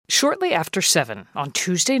Shortly after 7 on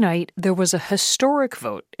Tuesday night, there was a historic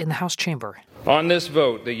vote in the House chamber. On this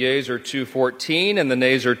vote, the yeas are 214 and the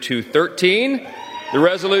nays are 213. The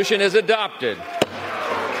resolution is adopted.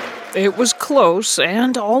 It was close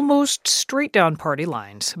and almost straight down party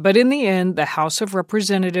lines. But in the end, the House of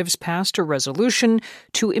Representatives passed a resolution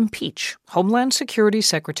to impeach Homeland Security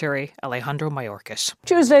Secretary Alejandro Mayorkas.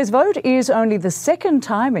 Tuesday's vote is only the second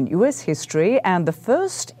time in U.S. history and the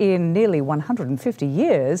first in nearly 150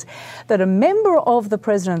 years that a member of the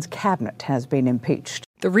president's cabinet has been impeached.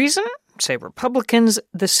 The reason? Say Republicans,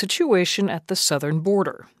 the situation at the southern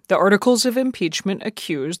border. The articles of impeachment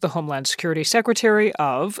accuse the Homeland Security Secretary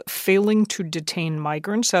of failing to detain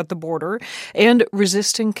migrants at the border and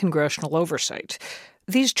resisting congressional oversight.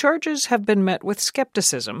 These charges have been met with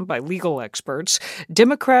skepticism by legal experts.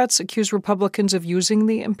 Democrats accuse Republicans of using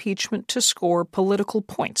the impeachment to score political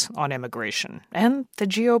points on immigration, and the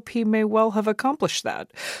GOP may well have accomplished that.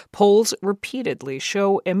 Polls repeatedly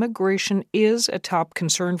show immigration is a top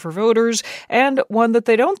concern for voters and one that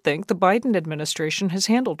they don't think the Biden administration has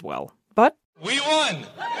handled well. But we won!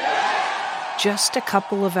 Just a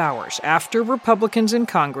couple of hours after Republicans in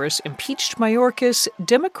Congress impeached Mayorkas,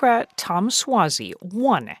 Democrat Tom Suozzi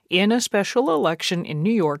won in a special election in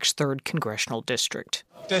New York's 3rd Congressional District.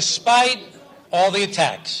 Despite all the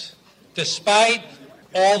attacks, despite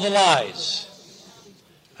all the lies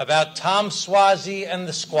about Tom Suozzi and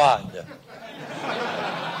the squad,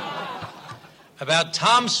 about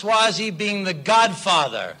Tom Suozzi being the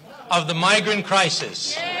godfather of the migrant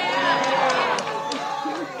crisis,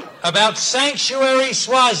 about Sanctuary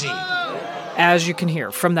Suozzi. As you can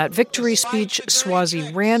hear from that victory speech,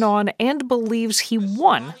 Suozzi ran on and believes he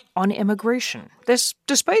won on immigration. This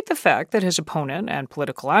despite the fact that his opponent and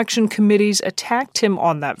political action committees attacked him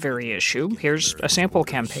on that very issue. Here's a sample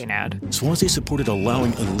campaign ad. Suozzi supported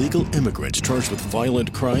allowing illegal immigrants charged with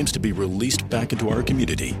violent crimes to be released back into our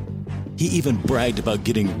community. He even bragged about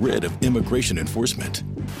getting rid of immigration enforcement.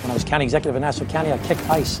 When I was county executive in Nassau County, I kicked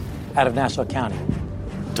ICE out of Nassau County.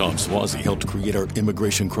 Tom Suozzi helped create our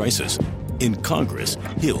immigration crisis. In Congress,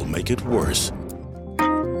 he'll make it worse.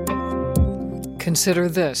 Consider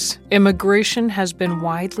this. Immigration has been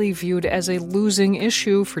widely viewed as a losing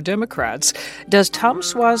issue for Democrats. Does Tom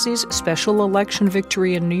Suozzi's special election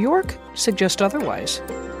victory in New York suggest otherwise?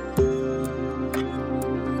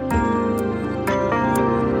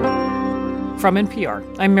 From NPR,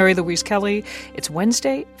 I'm Mary Louise Kelly. It's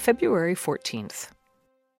Wednesday, February 14th.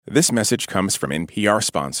 This message comes from NPR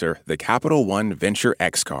sponsor, the Capital One Venture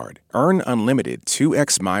X Card. Earn unlimited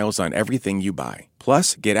 2x miles on everything you buy.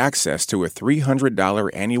 Plus, get access to a $300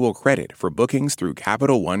 annual credit for bookings through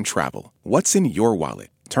Capital One Travel. What's in your wallet?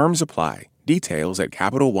 Terms apply. Details at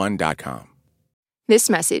CapitalOne.com.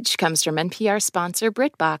 This message comes from NPR sponsor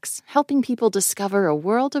BritBox, helping people discover a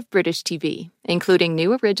world of British TV, including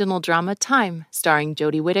new original drama Time, starring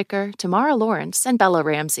Jodie Whittaker, Tamara Lawrence, and Bella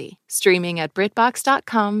Ramsey, streaming at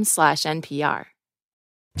BritBox.com/NPR.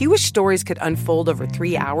 Do you wish stories could unfold over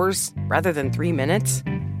 3 hours rather than 3 minutes?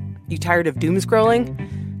 You tired of doom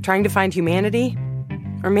scrolling? Trying to find humanity?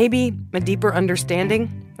 Or maybe a deeper understanding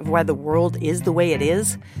of why the world is the way it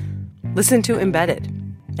is? Listen to Embedded,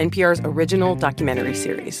 NPR's original documentary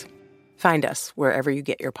series. Find us wherever you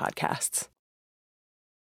get your podcasts.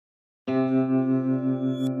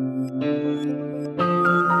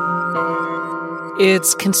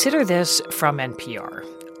 It's Consider This from NPR.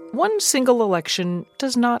 One single election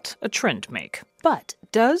does not a trend make. But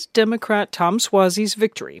does Democrat Tom Suozzi's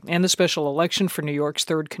victory and the special election for New York's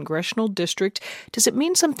 3rd Congressional District, does it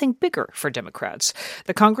mean something bigger for Democrats?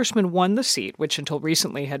 The congressman won the seat, which until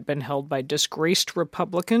recently had been held by disgraced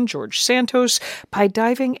Republican George Santos, by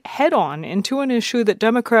diving head-on into an issue that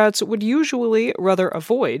Democrats would usually rather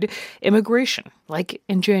avoid, immigration, like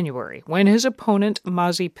in January, when his opponent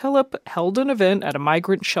Mazi Pilip held an event at a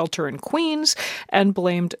migrant shelter in Queens and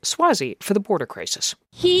blamed Suozzi for the border crisis.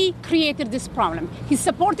 He created this problem. He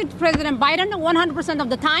supported President Biden 100% of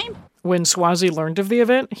the time. When Suozzi learned of the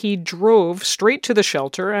event, he drove straight to the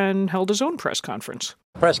shelter and held his own press conference.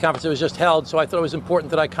 Press conference that was just held, so I thought it was important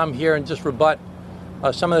that I come here and just rebut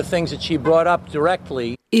some of the things that she brought up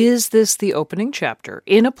directly. Is this the opening chapter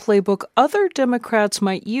in a playbook other Democrats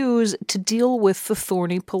might use to deal with the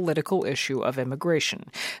thorny political issue of immigration?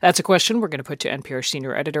 That's a question we're going to put to NPR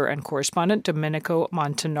senior editor and correspondent Domenico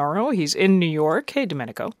Montanaro. He's in New York. Hey,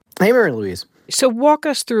 Domenico. Hey, Mary Louise. So walk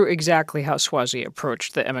us through exactly how Suozzi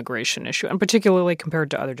approached the immigration issue, and particularly compared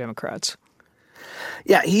to other Democrats.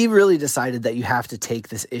 Yeah, he really decided that you have to take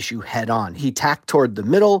this issue head on. He tacked toward the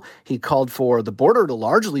middle. He called for the border to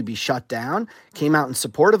largely be shut down, came out in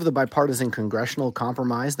support of the bipartisan congressional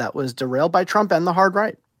compromise that was derailed by Trump and the hard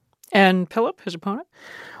right. And Pilip, his opponent?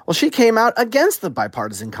 Well, she came out against the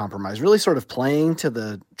bipartisan compromise, really sort of playing to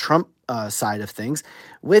the Trump side of things,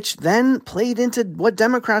 which then played into what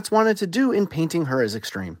Democrats wanted to do in painting her as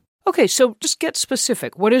extreme. Okay, so just get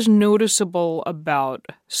specific. What is noticeable about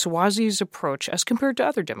Suozzi's approach as compared to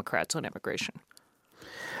other Democrats on immigration?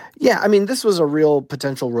 Yeah, I mean, this was a real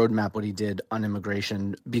potential roadmap, what he did on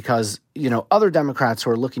immigration, because, other Democrats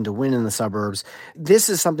who are looking to win in the suburbs, this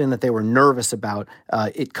is something that they were nervous about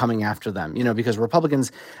it coming after them, because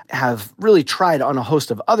Republicans have really tried on a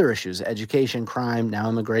host of other issues, education, crime, now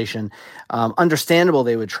immigration. Understandable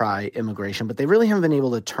they would try immigration, but they really haven't been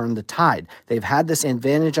able to turn the tide. They've had this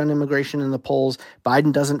advantage on immigration in the polls.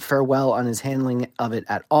 Biden doesn't fare well on his handling of it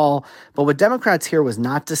at all. But what Democrats here was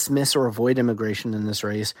not dismiss or avoid immigration in this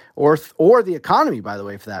race, or the economy, by the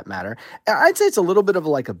way, for that matter. I'd say it's a little bit of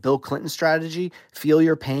like a Bill Clinton strategy, feel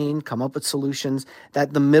your pain, come up with solutions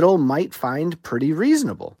that the middle might find pretty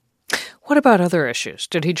reasonable. What about other issues?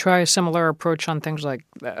 Did he try a similar approach on things like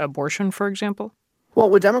abortion, for example? Well,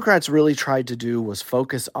 what Democrats really tried to do was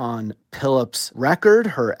focus on Pilip's record,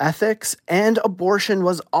 her ethics, and abortion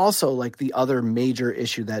was also like the other major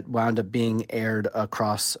issue that wound up being aired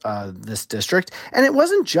across this district. And it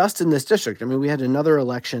wasn't just in this district. I mean, we had another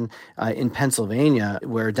election in Pennsylvania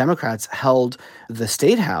where Democrats held the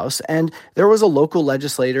state house, and there was a local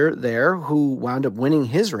legislator there who wound up winning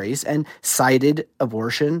his race and cited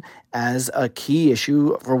abortion as a key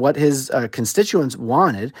issue for what his constituents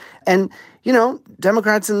wanted. And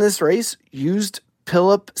Democrats in this race used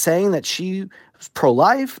Pilip saying that she was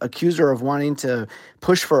pro-life, accused her of wanting to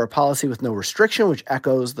push for a policy with no restriction, which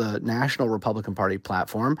echoes the National Republican Party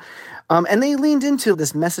platform. And they leaned into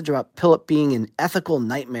this message about Pilip being an ethical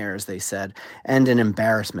nightmare, as they said, and an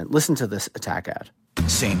embarrassment. Listen to this attack ad.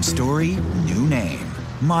 Same story, new name.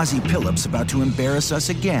 Mazi Pilip's about to embarrass us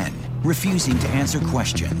again, refusing to answer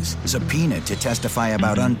questions, subpoenaed to testify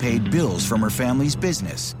about unpaid bills from her family's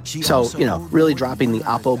business. Really dropping the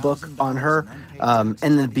Oppo book on her.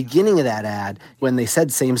 And the beginning of that ad, when they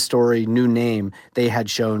said same story, new name, they had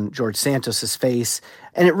shown George Santos's face,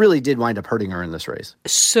 and it really did wind up hurting her in this race.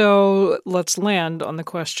 So let's land on the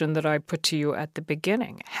question that I put to you at the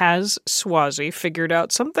beginning. Has Suozzi figured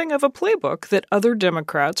out something of a playbook that other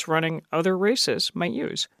Democrats running other races might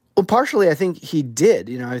use? Well, partially, I think he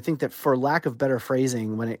did. I think that for lack of better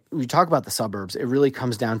phrasing, when we talk about the suburbs, it really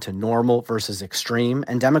comes down to normal versus extreme.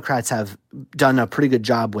 And Democrats have done a pretty good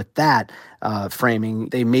job with that framing.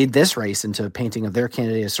 They made this race into a painting of their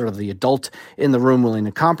candidate as sort of the adult in the room willing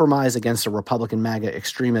to compromise against a Republican MAGA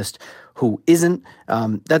extremist who isn't.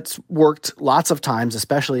 That's worked lots of times,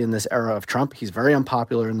 especially in this era of Trump. He's very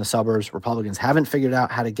unpopular in the suburbs. Republicans haven't figured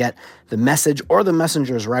out how to get the message or the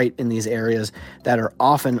messengers right in these areas that are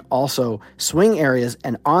often also swing areas.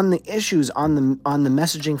 And on the issues, on the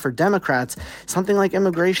messaging for Democrats, something like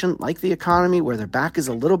immigration, like the economy, where their back is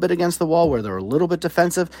a little bit against the wall, where they're a little bit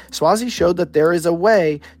defensive, Suozzi showed that there is a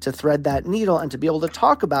way to thread that needle and to be able to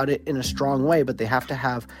talk about it in a strong way, but they have to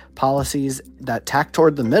have policies that tack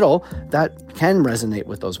toward the middle that can resonate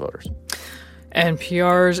with those voters.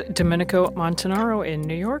 NPR's Domenico Montanaro in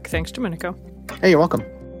New York. Thanks, Domenico. Hey, you're welcome.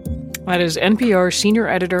 That is NPR senior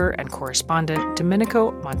editor and correspondent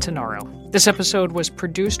Domenico Montanaro. This episode was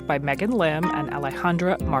produced by Megan Lim and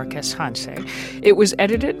Alejandra Marquez Hanse. It was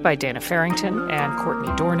edited by Dana Farrington and Courtney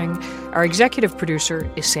Dorning. Our executive producer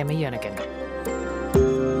is Sammy Yenigan.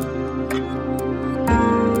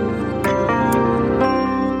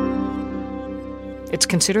 It's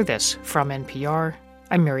Consider This from NPR.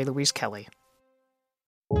 I'm Mary Louise Kelly.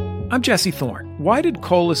 I'm Jesse Thorne. Why did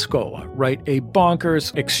Cole Escola write a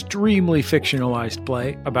bonkers, extremely fictionalized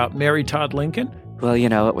play about Mary Todd Lincoln? Well,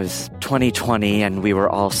 it was 2020 and we were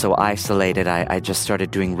all so isolated. I just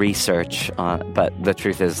started doing research, but the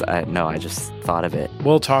truth is, no, I just thought of it.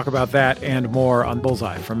 We'll talk about that and more on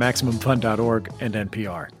Bullseye from MaximumFun.org and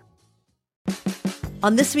NPR.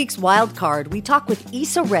 On this week's Wild Card, we talk with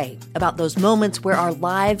Issa Rae about those moments where our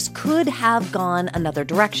lives could have gone another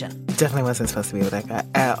direction. Definitely wasn't supposed to be with that guy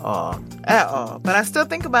at all. But I still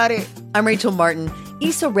think about it. I'm Rachel Martin.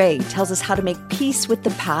 Issa Rae tells us how to make peace with the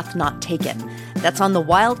path not taken. That's on the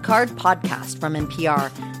Wild Card podcast from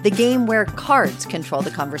NPR, the game where cards control the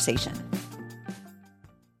conversation.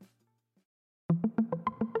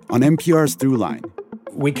 On NPR's Throughline.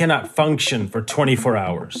 We cannot function for 24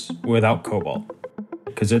 hours without cobalt,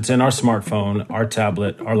 because it's in our smartphone, our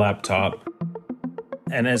tablet, our laptop.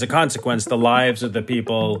 And as a consequence, the lives of the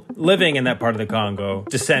people living in that part of the Congo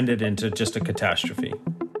descended into just a catastrophe.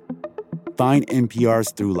 Find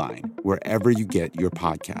NPR's Throughline wherever you get your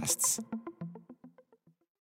podcasts.